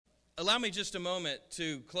allow me just a moment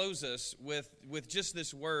to close us with just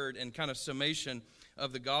this word and kind of summation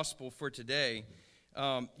of the gospel for today.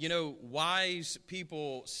 Wise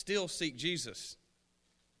people still seek Jesus.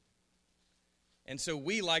 And so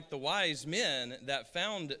we, like the wise men that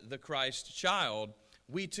found the Christ child,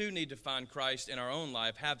 we too need to find Christ in our own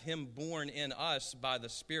life, have him born in us by the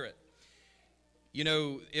Spirit.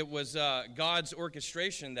 It was God's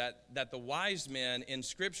orchestration that the wise men in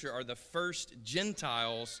Scripture are the first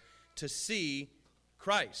Gentiles to see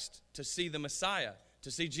Christ, to see the Messiah, to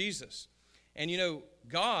see Jesus. And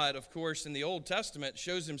God, of course, in the Old Testament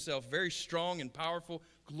shows himself very strong and powerful,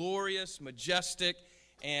 glorious, majestic,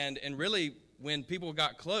 and really when people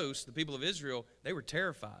got close, the people of Israel, they were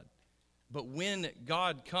terrified. But when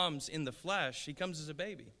God comes in the flesh, he comes as a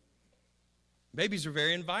baby. Babies are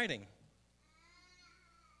very inviting.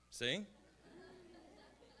 See?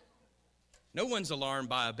 No one's alarmed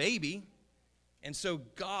by a baby. And so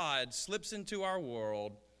God slips into our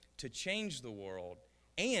world to change the world.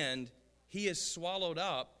 And he is swallowed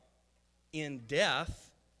up in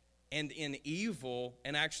death and in evil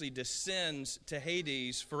and actually descends to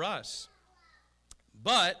Hades for us.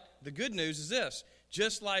 But the good news is this.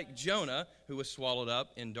 Just like Jonah, who was swallowed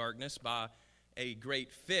up in darkness by a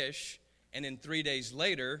great fish, and then 3 days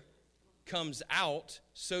later comes out,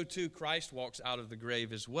 so too Christ walks out of the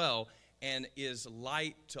grave as well and is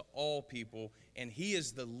light to all people. And he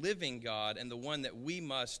is the living God and the one that we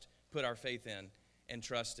must put our faith in and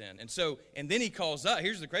trust in. And then he calls us.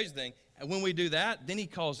 Here's the crazy thing. And when we do that, then he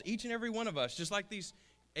calls each and every one of us, just like these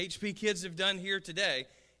HP kids have done here today,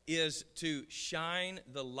 is to shine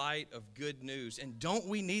the light of good news. And don't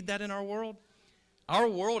we need that in our world? Our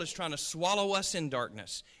world is trying to swallow us in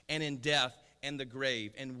darkness and in death and the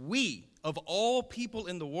grave. And we, of all people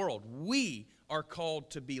in the world, we are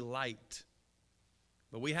called to be light.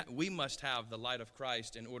 But we must have the light of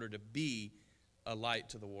Christ in order to be a light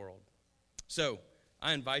to the world. So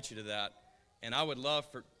I invite you to that. And I would love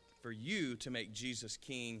for you to make Jesus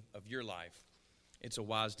king of your life. It's a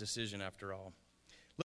wise decision after all.